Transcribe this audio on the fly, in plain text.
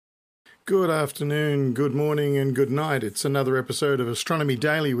Good afternoon, good morning and good night. It's another episode of Astronomy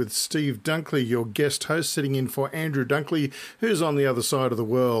Daily with Steve Dunkley, your guest host, sitting in for Andrew Dunkley, who's on the other side of the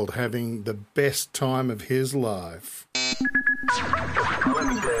world having the best time of his life.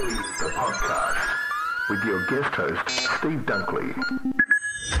 Astronomy Daily, the podcast, with your guest host, Steve Dunkley.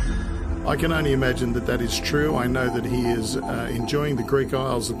 I can only imagine that is true. I know that he is enjoying the Greek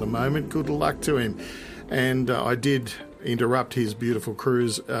Isles at the moment. Good luck to him. And I did interrupt his beautiful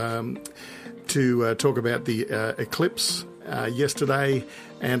cruise to talk about the eclipse yesterday,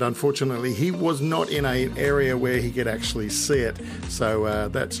 and unfortunately he was not in an area where he could actually see it, so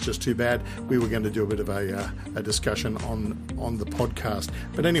that's just too bad. We were going to do a bit of a discussion on the podcast,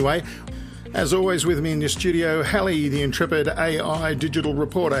 but anyway, as always with me in the studio, Hallie, the intrepid AI digital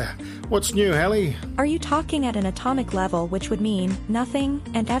reporter. What's new, Hallie? Are you talking at an atomic level, which would mean nothing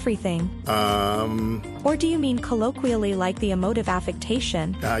and everything? Or do you mean colloquially like the emotive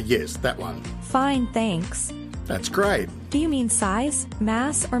affectation? Yes, that one. Fine, thanks. That's great. Do you mean size,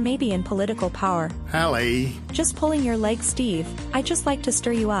 mass, or maybe in political power? Hallie. Just pulling your leg, Steve. I just like to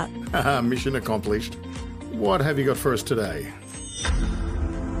stir you up. Mission accomplished. What have you got for us today?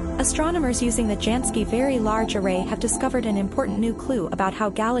 Astronomers using the Jansky Very Large Array have discovered an important new clue about how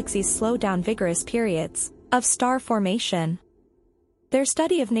galaxies slow down vigorous periods of star formation. Their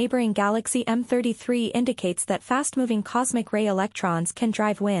study of neighboring galaxy M33 indicates that fast-moving cosmic ray electrons can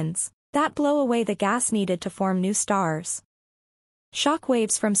drive winds that blow away the gas needed to form new stars. Shock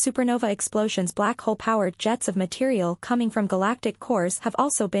waves from supernova explosions, black hole-powered jets of material coming from galactic cores, have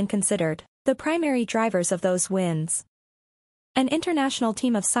also been considered the primary drivers of those winds. An international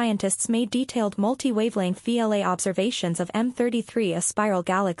team of scientists made detailed multi-wavelength VLA observations of M33, a spiral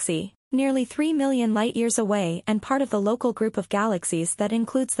galaxy, nearly 3 million light-years away and part of the local group of galaxies that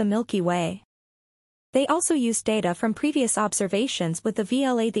includes the Milky Way. They also used data from previous observations with the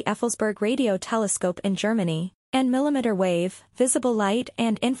VLA, the Effelsberg Radio Telescope in Germany, and millimeter wave, visible light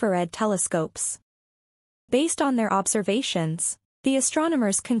and infrared telescopes. Based on their observations, the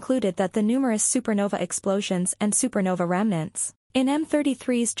astronomers concluded that the numerous supernova explosions and supernova remnants in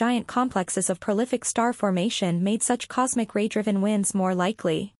M33's giant complexes of prolific star formation made such cosmic ray-driven winds more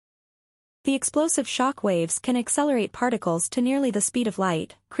likely. The explosive shock waves can accelerate particles to nearly the speed of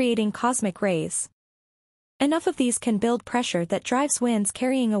light, creating cosmic rays. Enough of these can build pressure that drives winds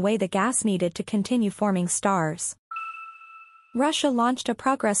carrying away the gas needed to continue forming stars. Russia launched a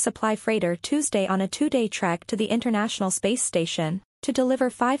Progress supply freighter Tuesday on a 2-day trek to the International Space Station to deliver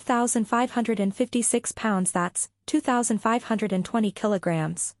 5,556 pounds, that's 2,520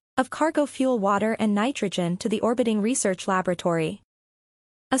 kilograms, of cargo fuel, water and nitrogen to the orbiting research laboratory.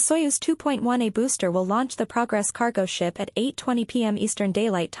 A Soyuz 2.1A booster will launch the Progress cargo ship at 8:20 p.m. Eastern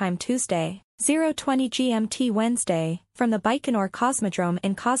Daylight Time Tuesday, 0:20 GMT Wednesday, from the Baikonur Cosmodrome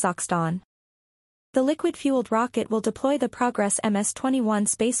in Kazakhstan. The liquid-fueled rocket will deploy the Progress MS-21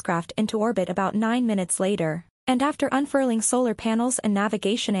 spacecraft into orbit about 9 minutes later, and after unfurling solar panels and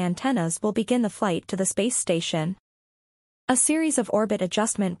navigation antennas will begin the flight to the space station. A series of orbit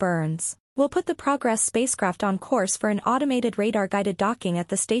adjustment burns will put the Progress spacecraft on course for an automated radar-guided docking at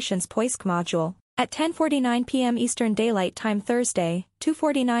the station's Poisk module, at 10:49 p.m. Eastern Daylight Time Thursday,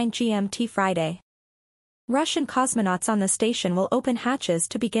 2:49 GMT Friday. Russian cosmonauts on the station will open hatches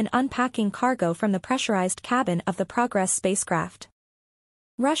to begin unpacking cargo from the pressurized cabin of the Progress spacecraft.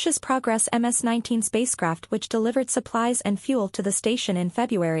 Russia's Progress MS-19 spacecraft, which delivered supplies and fuel to the station in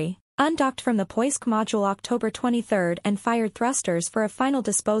February, undocked from the Poisk module October 23 and fired thrusters for a final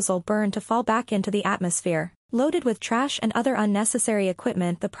disposal burn to fall back into the atmosphere. Loaded with trash and other unnecessary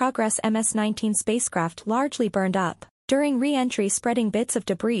equipment, the Progress MS-19 spacecraft largely burned up during re-entry, spreading bits of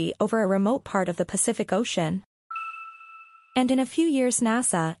debris over a remote part of the Pacific Ocean. And in a few years,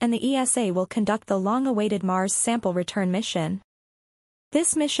 NASA and the ESA will conduct the long-awaited Mars sample return mission.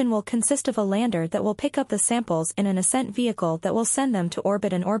 This mission will consist of a lander that will pick up the samples in an ascent vehicle that will send them to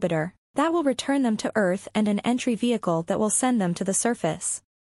orbit, an orbiter that will return them to Earth, and an entry vehicle that will send them to the surface.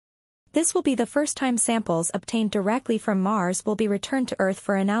 This will be the first time samples obtained directly from Mars will be returned to Earth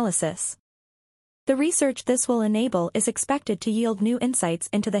for analysis. The research this will enable is expected to yield new insights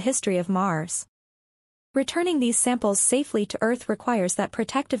into the history of Mars. Returning these samples safely to Earth requires that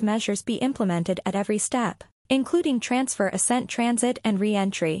protective measures be implemented at every step, including transfer, ascent, transit, and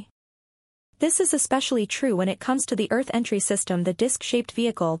re-entry. This is especially true when it comes to the Earth entry system, the disc-shaped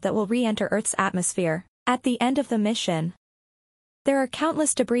vehicle that will re-enter Earth's atmosphere at the end of the mission. There are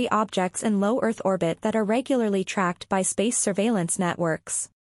countless debris objects in low Earth orbit that are regularly tracked by space surveillance networks.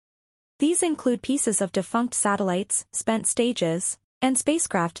 These include pieces of defunct satellites, spent stages, and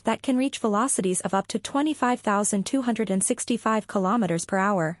spacecraft that can reach velocities of up to 25,265 km per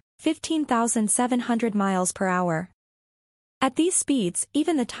hour, 15,700 miles per hour. At these speeds,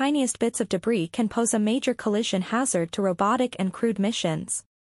 even the tiniest bits of debris can pose a major collision hazard to robotic and crewed missions.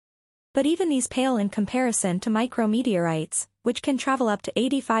 But even these pale in comparison to micrometeorites, which can travel up to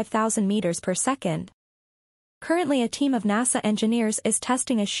 85,000 meters per second. Currently, a team of NASA engineers is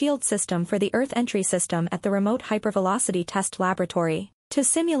testing a shield system for the Earth entry system at the Remote Hypervelocity Test Laboratory. To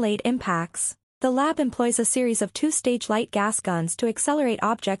simulate impacts, the lab employs a series of two-stage light gas guns to accelerate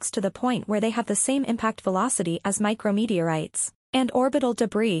objects to the point where they have the same impact velocity as micrometeorites and orbital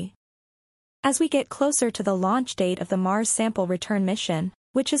debris. As we get closer to the launch date of the Mars Sample Return mission,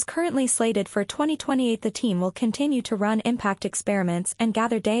 which is currently slated for 2028, the team will continue to run impact experiments and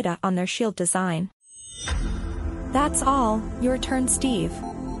gather data on their shield design. That's all. Your turn, Steve.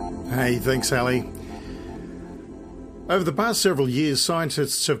 Hey, thanks, Ali. Over the past several years,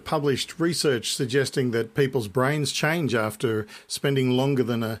 scientists have published research suggesting that people's brains change after spending longer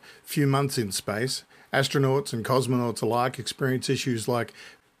than a few months in space. Astronauts and cosmonauts alike experience issues like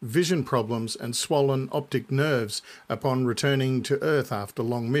vision problems and swollen optic nerves upon returning to Earth after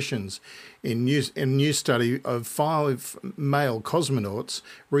long missions. In a new study of 5 male cosmonauts,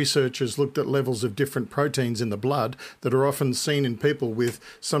 researchers looked at levels of different proteins in the blood that are often seen in people with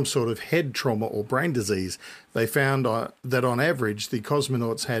some sort of head trauma or brain disease. They found that on average, the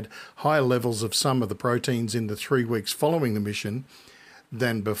cosmonauts had higher levels of some of the proteins in the 3 weeks following the mission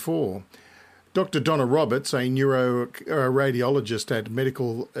than before. Dr. Donna Roberts, a neuroradiologist at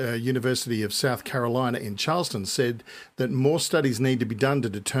Medical University of South Carolina in Charleston, said that more studies need to be done to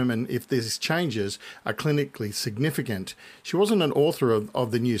determine if these changes are clinically significant. She wasn't an author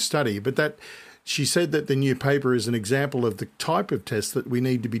of the new study, but she said that the new paper is an example of the type of test that we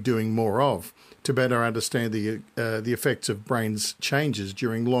need to be doing more of to better understand the effects of brain's changes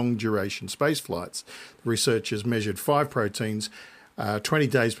during long-duration space flights. The researchers measured 5 proteins 20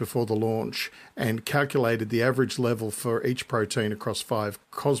 days before the launch and calculated the average level for each protein across 5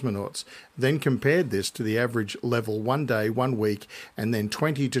 cosmonauts, then compared this to the average level 1 day, 1 week, and then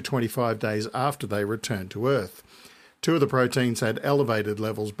 20 to 25 days after they returned to Earth. 2 of the proteins had elevated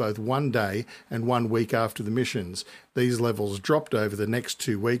levels both 1 day and 1 week after the missions. These levels dropped over the next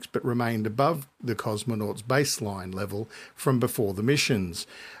 2 weeks but remained above the cosmonauts' baseline level from before the missions.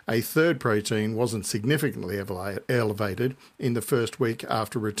 A 3rd protein wasn't significantly elevated in the first week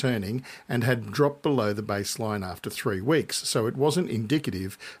after returning and had dropped below the baseline after 3 weeks, so it wasn't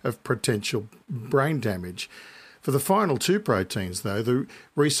indicative of potential brain damage. For the final 2 proteins, though, the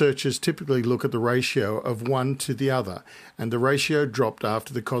researchers typically look at the ratio of one to the other, and the ratio dropped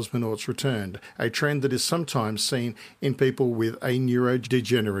after the cosmonauts returned, a trend that is sometimes seen in people with a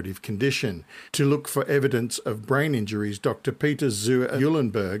neurodegenerative condition. To look for evidence of brain injuries, Dr. Peter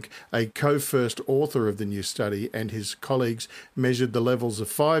Zuhlenberg, a co-first author of the new study, and his colleagues measured the levels of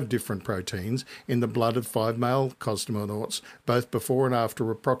 5 different proteins in the blood of 5 male cosmonauts, both before and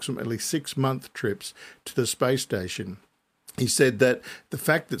after approximately 6-month trips to the space station. He said that the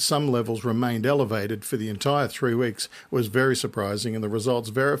fact that some levels remained elevated for the entire 3 weeks was very surprising, and the results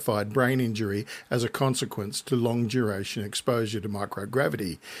verified brain injury as a consequence to long-duration exposure to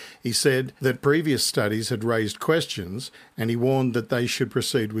microgravity. He said that previous studies had raised questions, and he warned that they should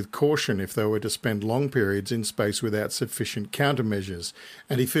proceed with caution if they were to spend long periods in space without sufficient countermeasures.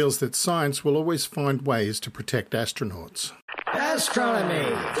 And he feels that science will always find ways to protect astronauts.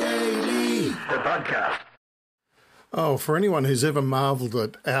 Astronomy Daily, the podcast. Oh, for anyone who's ever marvelled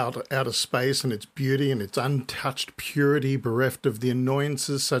at outer space and its beauty and its untouched purity, bereft of the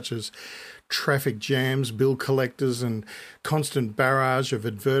annoyances such as traffic jams, bill collectors and constant barrage of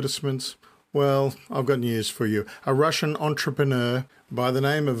advertisements, well, I've got news for you. A Russian entrepreneur by the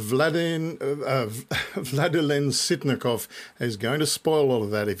name of Vladimir Sitnikov is going to spoil all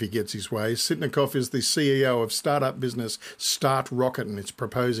of that if he gets his way. Sitnikov is the CEO of startup business Start Rocket, and it's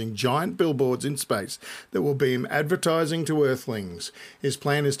proposing giant billboards in space that will beam advertising to Earthlings. His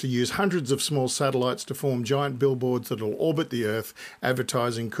plan is to use hundreds of small satellites to form giant billboards that will orbit the Earth.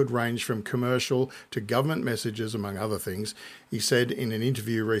 Advertising could range from commercial to government messages, among other things, he said in an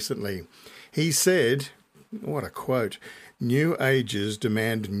interview recently. He said, what a quote, "New ages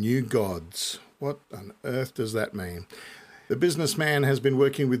demand new gods." What on earth does that mean? The businessman has been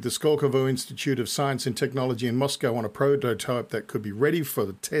working with the Skolkovo Institute of Science and Technology in Moscow on a prototype that could be ready for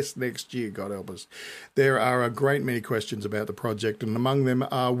the test next year, God help us. There are a great many questions about the project, and among them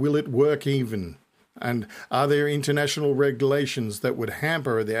are, will it work even? And are there international regulations that would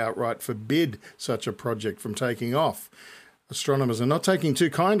hamper or outright forbid such a project from taking off? Astronomers are not taking too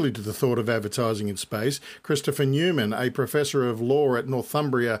kindly to the thought of advertising in space. Christopher Newman, a professor of law at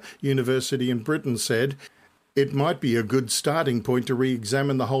Northumbria University in Britain, said, It might be a good starting point to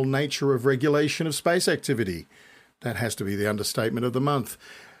re-examine the whole nature of regulation of space activity. That has to be the understatement of the month.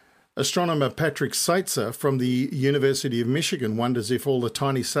 Astronomer Patrick Seitzer from the University of Michigan wonders if all the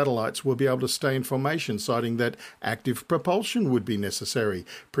tiny satellites will be able to stay in formation, citing that active propulsion would be necessary.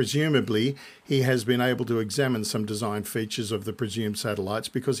 Presumably, he has been able to examine some design features of the presumed satellites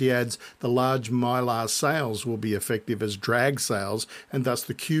because he adds the large mylar sails will be effective as drag sails, and thus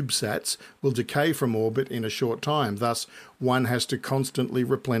the CubeSats will decay from orbit in a short time. Thus, one has to constantly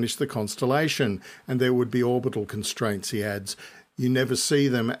replenish the constellation, and there would be orbital constraints, he adds. You never see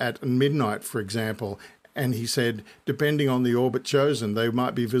them at midnight, for example. And he said, depending on the orbit chosen, they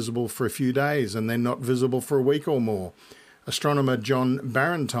might be visible for a few days and then not visible for a week or more. Astronomer John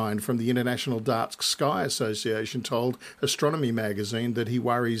Barentine from the International Dark Sky Association told Astronomy magazine that he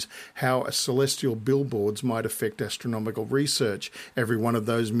worries how celestial billboards might affect astronomical research. Every one of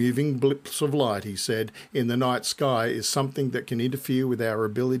those moving blips of light, he said, in the night sky is something that can interfere with our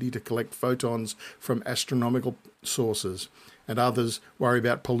ability to collect photons from astronomical sources. And others worry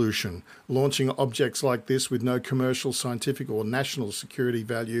about pollution. Launching objects like this with no commercial, scientific or national security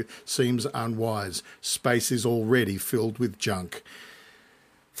value seems unwise. Space is already filled with junk.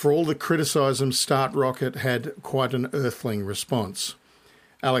 For all the criticism, Start Rocket had quite an earthling response.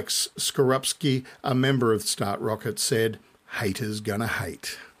 Alex Skorupski, a member of Start Rocket, said, "Haters gonna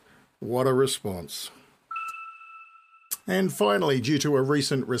hate." What a response. And finally, due to a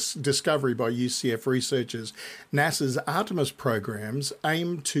recent discovery by UCF researchers, NASA's Artemis programs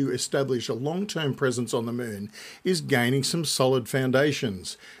aim to establish a long-term presence on the moon is gaining some solid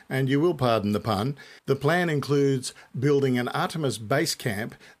foundations. And you will pardon the pun, the plan includes building an Artemis base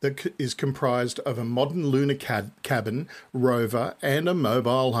camp that is comprised of a modern lunar cabin, rover, and a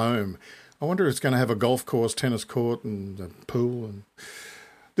mobile home. I wonder if it's going to have a golf course, tennis court, and a pool.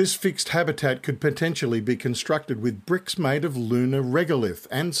 This fixed habitat could potentially be constructed with bricks made of lunar regolith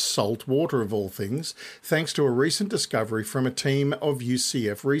and salt water of all things, thanks to a recent discovery from a team of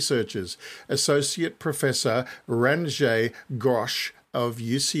UCF researchers. Associate Professor Ranjay Ghosh of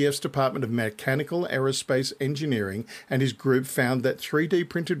UCF's Department of Mechanical Aerospace Engineering and his group found that 3D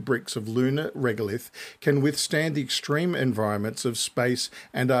printed bricks of lunar regolith can withstand the extreme environments of space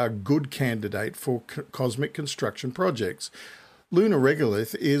and are a good candidate for cosmic construction projects. Lunar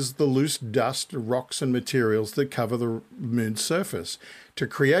regolith is the loose dust, rocks and materials that cover the moon's surface. To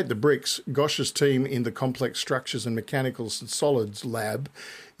create the bricks, Ghosh's team in the Complex Structures and Mechanical Solids lab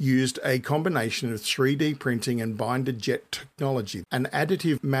used a combination of 3D printing and binder jet technology, an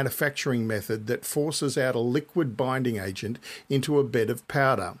additive manufacturing method that forces out a liquid binding agent into a bed of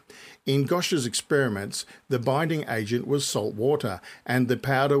powder. In Ghosh's experiments, the binding agent was salt water, and the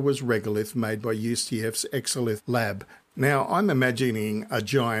powder was regolith made by UCF's Exolith lab. Now, I'm imagining a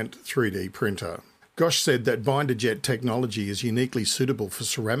giant 3D printer. Ghosh said that binder jet technology is uniquely suitable for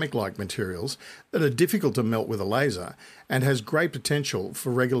ceramic-like materials that are difficult to melt with a laser and has great potential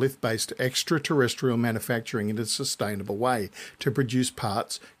for regolith-based extraterrestrial manufacturing in a sustainable way to produce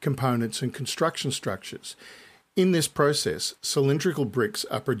parts, components and construction structures. In this process, cylindrical bricks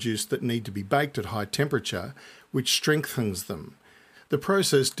are produced that need to be baked at high temperature, which strengthens them. The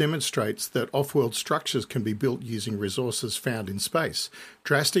process demonstrates that off-world structures can be built using resources found in space,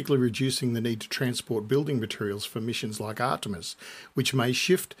 drastically reducing the need to transport building materials for missions like Artemis, which may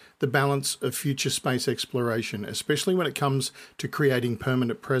shift the balance of future space exploration, especially when it comes to creating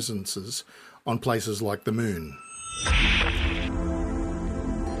permanent presences on places like the Moon.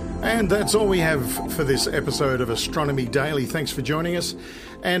 And that's all we have for this episode of Astronomy Daily. Thanks for joining us.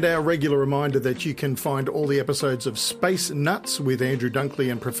 And our regular reminder that you can find all the episodes of Space Nuts with Andrew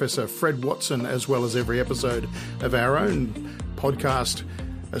Dunkley and Professor Fred Watson, as well as every episode of our own podcast,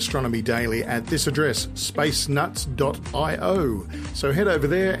 Astronomy Daily, at this address, spacenuts.io. So head over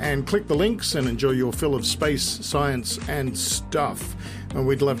there and click the links and enjoy your fill of space, science and stuff. And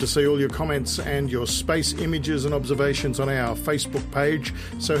we'd love to see all your comments and your space images and observations on our Facebook page.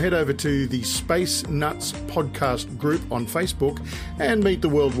 So head over to the Space Nuts podcast group on Facebook and meet the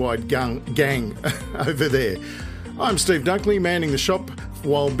worldwide gang over there. I'm Steve Dunkley, manning the shop,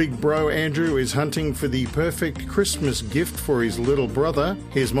 while Big Bro Andrew is hunting for the perfect Christmas gift for his little brother.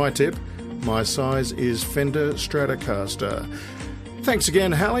 Here's my tip. My size is Fender Stratocaster. Thanks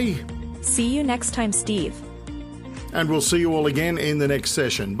again, Hallie. See you next time, Steve. And we'll see you all again in the next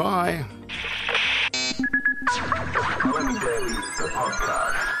session. Bye. Astronomy Daily, the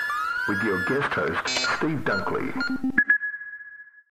podcast, with your guest host, Steve Dunkley.